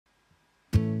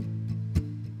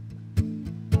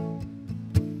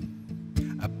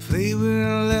play with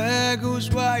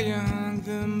Legos while you hung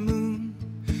the moon.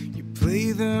 You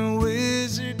play the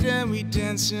wizard and we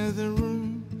dance in the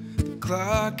room. The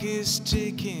clock is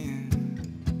ticking,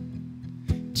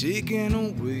 ticking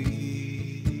away.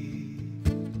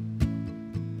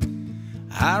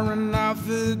 I run off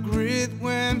the grid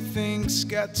when things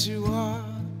got too hard.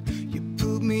 You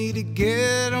put me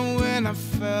together when I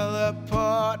fell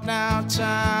apart. Now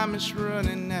time is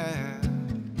running out,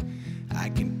 I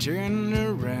can turn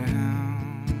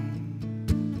around.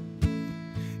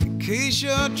 In case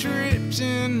you're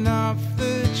drifting off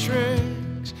the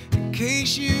tracks, in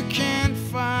case you can't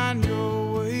find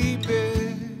your way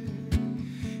back,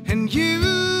 and you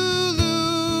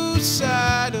lose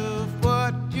sight of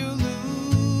what you lose.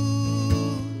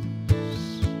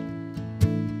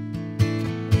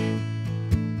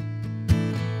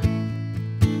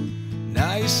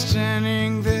 Now you're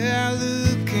standing there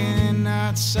looking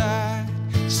outside,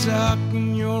 stuck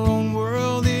in your own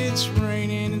world. It's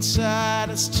raining inside.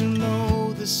 I still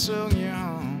know the song you're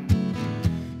home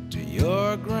to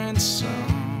your grandson.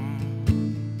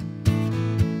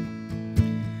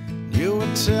 You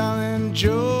were telling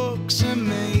jokes and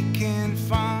making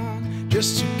fun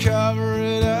just to cover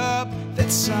it up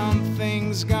that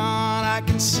something's gone. I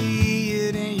can see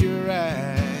it in your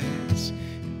eyes,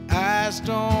 eyes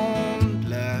don't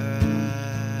lie.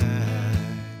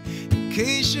 In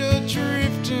case you're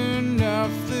drifting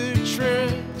off the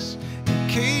tracks, in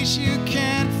case you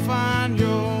can't find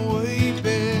your way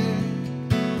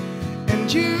back,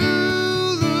 and you